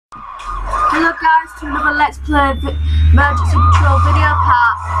guys to another Let's Play Emergency Patrol video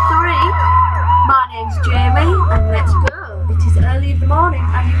part 3. My name's Jamie and let's go. It is early in the morning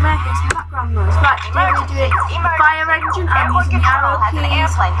and you may hear some background noise. Right, today we're doing the fire engine. I'm using the arrow keys. An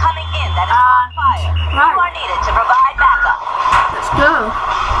airplane coming in that is on fire. Right. You are needed to provide backup. Let's go.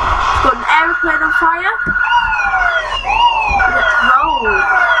 We've got an aeroplane on fire. Let's roll.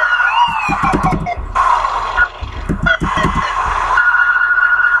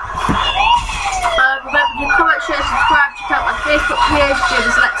 Remember to comment, share, subscribe, check out my Facebook page,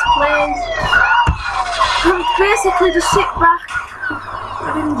 Jamie's Let's Plays. And basically just sit back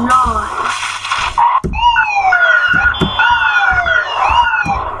and enjoy.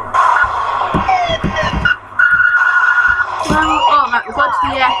 Well, alright, we're going to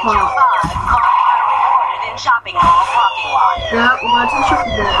the airport. In shopping mall parking lot. Yeah, we're going to the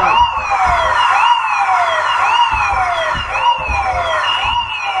shopping mall now.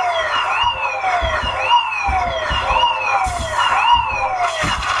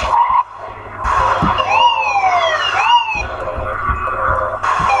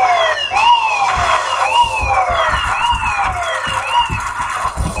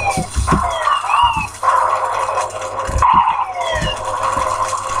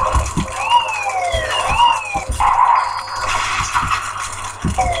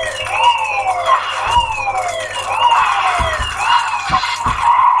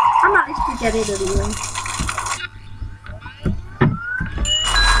 Get it anyway.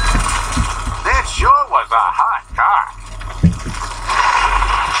 That sure was a hot car.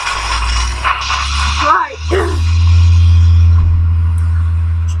 Right.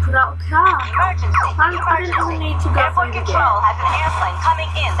 Just put out a car. Emergency. I didn't even need to go Airport through the control gate. has an airplane coming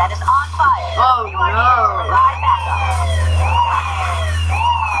in that is on fire. Oh you are needed to provide backup.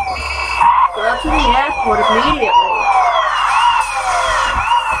 Go to the airport immediately.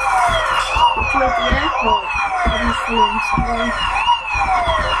 Towards the airport. I'm feeling somewhere.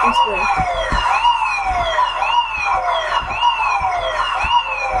 This way.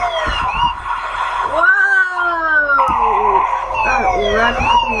 Whoa! Oh, we're arriving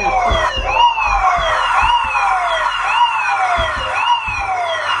at the airport.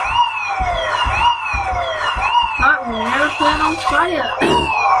 Right, we're an aeroplane on fire.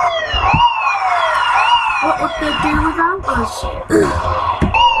 What would they do without us?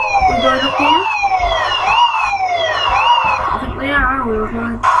 We're going up here? I think we are, we were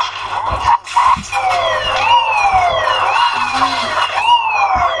going.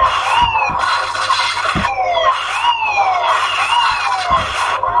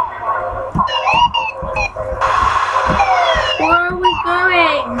 Where are we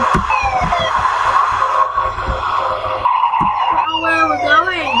going? I don't know where we're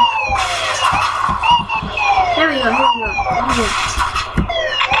going. Here we go, here we go.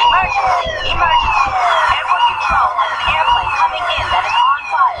 Emergency. Airport control has an airplane coming in that is on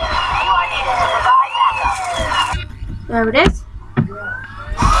fire. You are needed to provide backup. There it is.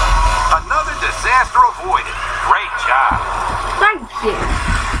 Another disaster avoided. Great job. Thank you.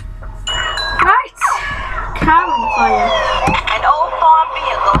 Right. Car on fire. An old farm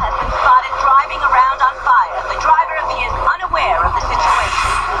vehicle has been spotted driving around on fire. The driver appears unaware of the situation.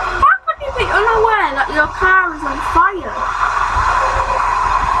 How could you be unaware that your car is on fire?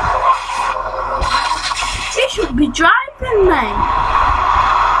 You should be driving then.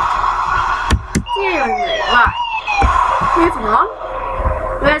 Dear me. Right. Moving on.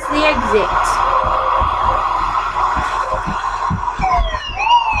 Where's the exit?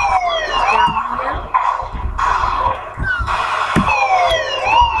 Down here.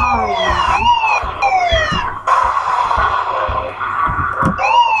 Oh man.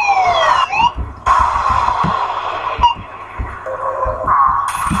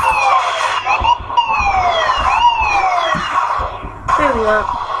 Here we go.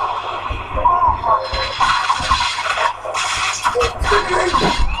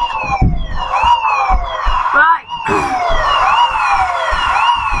 Right.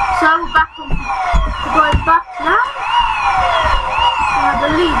 So we're back on. We're going back now. I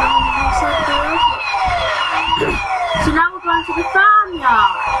believe I'm on the side of the road. So now we're going to the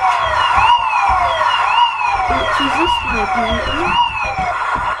farmyard. Which is this way apparently.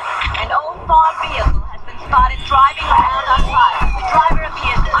 An old farm vehicle has been spotted driving around on fire. The driver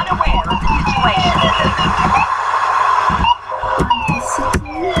appears unaware of the situation.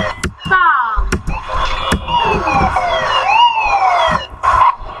 Farm.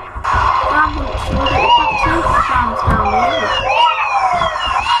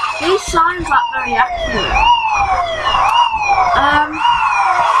 These signs are very accurate.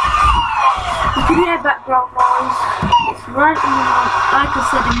 You can hear background noise. It's right in the, I like I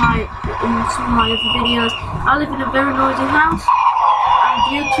said in some of my other videos, I live in a very noisy house, and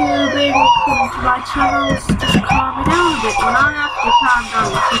YouTube being come to my channels just calm me down a bit. When I have to calm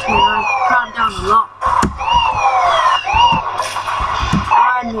down, trust me, I calm down a lot.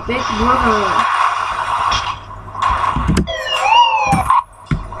 I'm the big brother.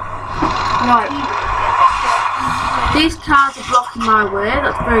 Right. These cars are blocking my way,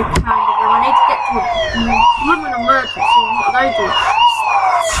 that's very kind of them. I need to get to a blooming emergency. What do they do?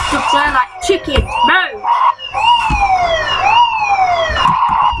 Stuck there like chickens. No!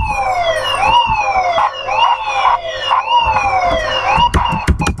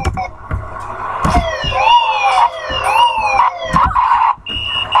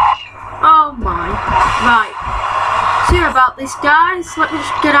 Oh my. Right. Sorry about this, guys. Let me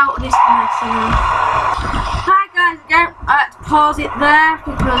just get out of this mess and hi guys again. I had to pause it there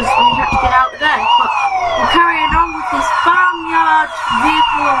because we had to get out of there. But we're carrying on with this farmyard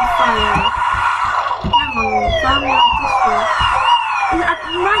vehicle on fire. Hang on, farmyard this way. It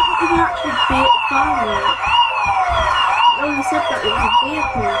might not even actually be a farmyard. It only said that it was a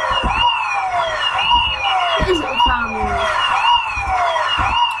vehicle. It isn't a farmyard.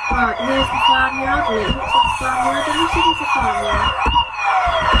 Right, here's the farmyard, and it looks like a farmyard, and this is a farmyard.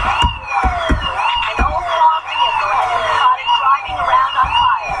 An old farm vehicle has been spotted driving around on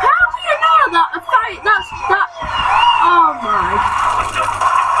fire. How do you know that? A fire, that's that. Oh my.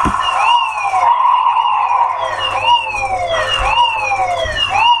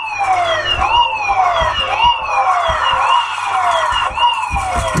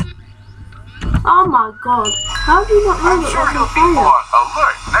 Oh my god. How do you not know I'm that sure that's you'll a be fire? more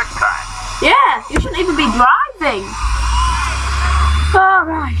alert next time. Yeah, you shouldn't even be driving.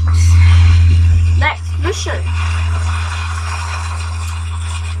 Alright. Next mission.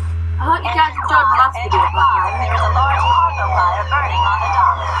 I hope you guys enjoyed my last video. There is a large cargo fire burning on the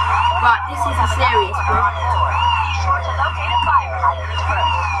dock. Right, this is a serious On one. board. Be sure to locate a fire hydrant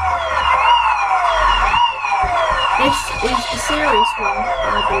first. This is the serious one,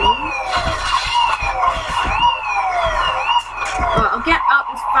 I believe. Right, I'll get out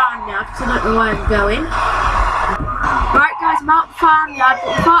this farmyard because I don't know where I'm going. Right guys, I'm out the farmyard,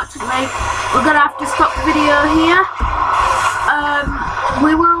 but unfortunately we're going to have to stop the video here.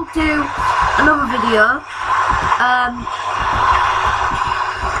 We will do another video,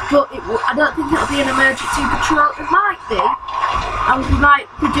 but I don't think it'll be an emergency patrol. It might be, and we might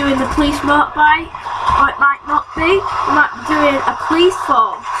be doing the police motorbike, or it might not be. We might be doing a police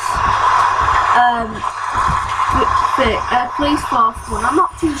force, police force one. I'm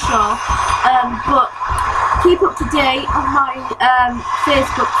not too sure, but keep up to date on my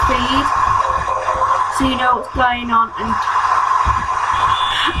Facebook feed, so you know what's going on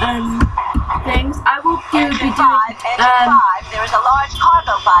and things. I will be doing there is a large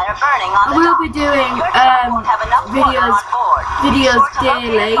cargo fire burning on I will be doing videos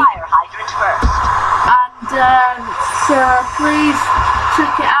daily, and so please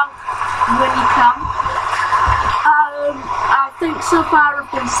check it out when you can. I think so far I've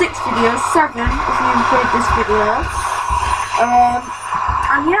done 6 videos, 7 if you include this video.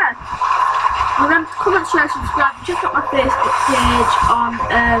 And yeah, remember to comment, share, subscribe, and check out my Facebook page on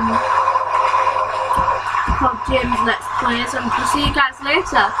called James Let's Plays, and I'll see you guys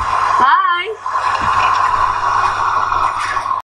later.